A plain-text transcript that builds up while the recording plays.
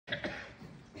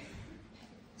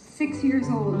6 years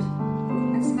old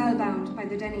and spellbound by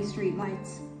the Denny Street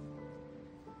lights.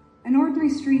 An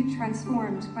ordinary street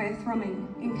transformed by a thrumming,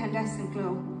 incandescent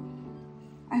glow.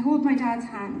 I hold my dad's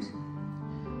hand,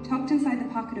 tucked inside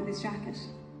the pocket of his jacket,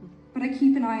 but I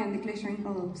keep an eye on the glittering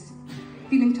bulbs,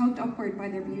 feeling tugged upward by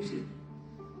their beauty.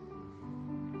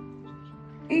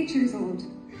 8 years old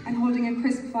and holding a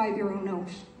crisp €5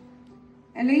 note.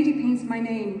 A lady paints my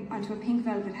name onto a pink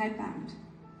velvet headband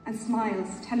and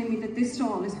smiles, telling me that this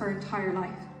stall is her entire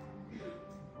life.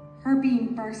 Her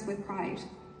being bursts with pride.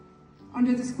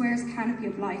 Under the square's canopy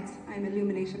of lights, I am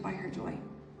illuminated by her joy.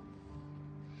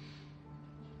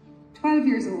 12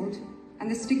 years old, and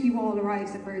the sticky wall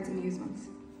arrives at Bird's Amusements.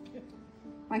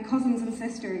 My cousins and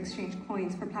sister exchange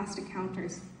coins for plastic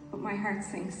counters, but my heart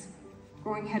sinks,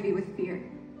 growing heavy with fear.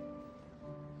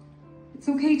 It's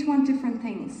okay to want different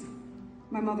things,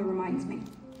 my mother reminds me.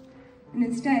 And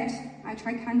instead, I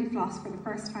try candy floss for the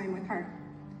first time with her,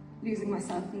 losing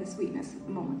myself in the sweetness of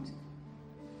the moment.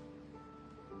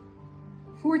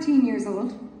 14 years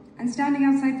old, and standing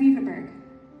outside Vivaberg,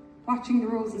 watching the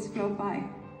roses float by.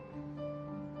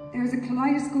 There is a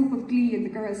kaleidoscope of glee in the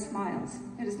girls' smiles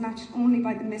that is matched only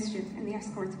by the mischief in the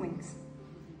escort's winks,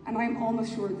 and I am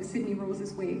almost sure the Sydney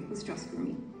Roses wave was just for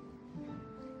me.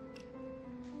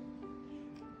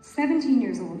 17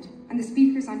 years old, and the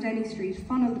speakers on Denny Street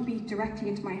funnel the beat directly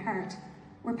into my heart,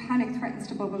 where panic threatens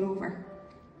to bubble over.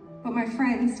 But my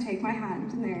friends take my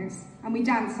hand in theirs, and we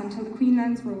dance until the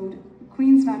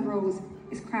Queensland Rose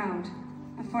is crowned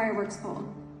and fireworks fall.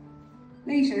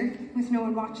 Later, with no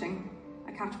one watching,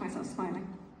 I catch myself smiling.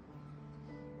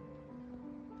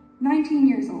 19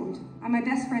 years old, and my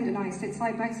best friend and I sit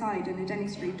side by side in a Denny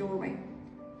Street doorway.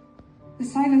 The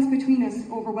silence between us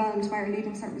overwhelmed by our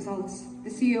leaving cert results, the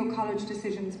CEO college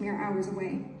decisions mere hours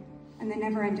away, and the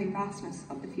never-ending vastness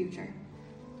of the future.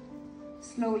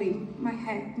 Slowly,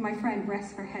 my friend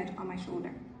rests her head on my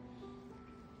shoulder.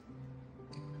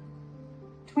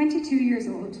 22 years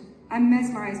old, I'm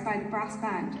mesmerised by the brass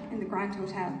band in the Grand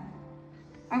Hotel.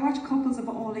 I watch couples of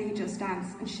all ages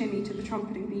dance and shimmy to the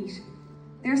trumpeting beat.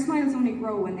 Their smiles only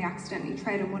grow when they accidentally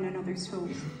tread on one another's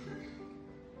toes.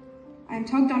 I am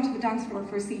tugged onto the dance floor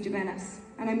for a siege of Venice,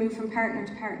 and I move from partner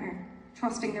to partner,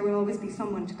 trusting there will always be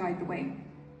someone to guide the way.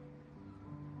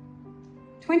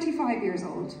 25 years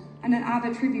old, and an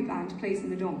ABBA tribute band plays in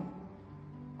the Dome.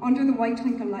 Under the white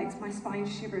twinkle lights, my spine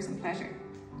shivers in pleasure.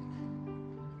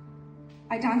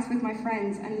 I dance with my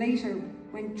friends, and later,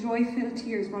 when joy-filled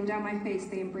tears run down my face,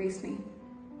 they embrace me,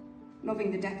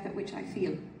 loving the depth at which I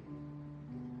feel.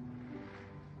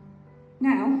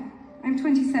 Now, I'm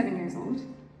 27 years old.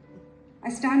 I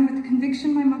stand with the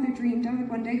conviction my mother dreamed I would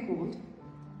one day hold,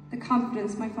 the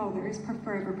confidence my father is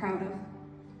forever proud of,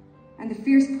 and the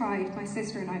fierce pride my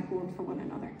sister and I hold for one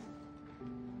another.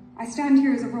 I stand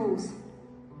here as a rose,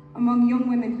 among young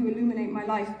women who illuminate my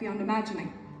life beyond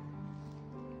imagining.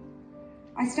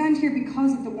 I stand here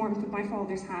because of the warmth of my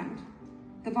father's hand,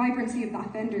 the vibrancy of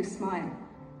that vendor's smile,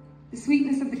 the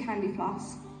sweetness of the candy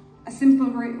floss, a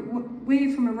simple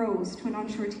wave from a rose to an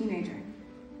unsure teenager,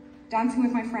 dancing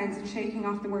with my friends and shaking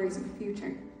off the worries of the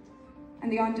future, and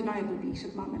the undeniable beat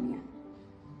of Mamma Mia.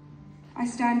 I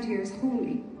stand here as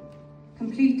wholly,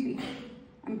 completely,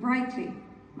 and brightly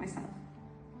myself.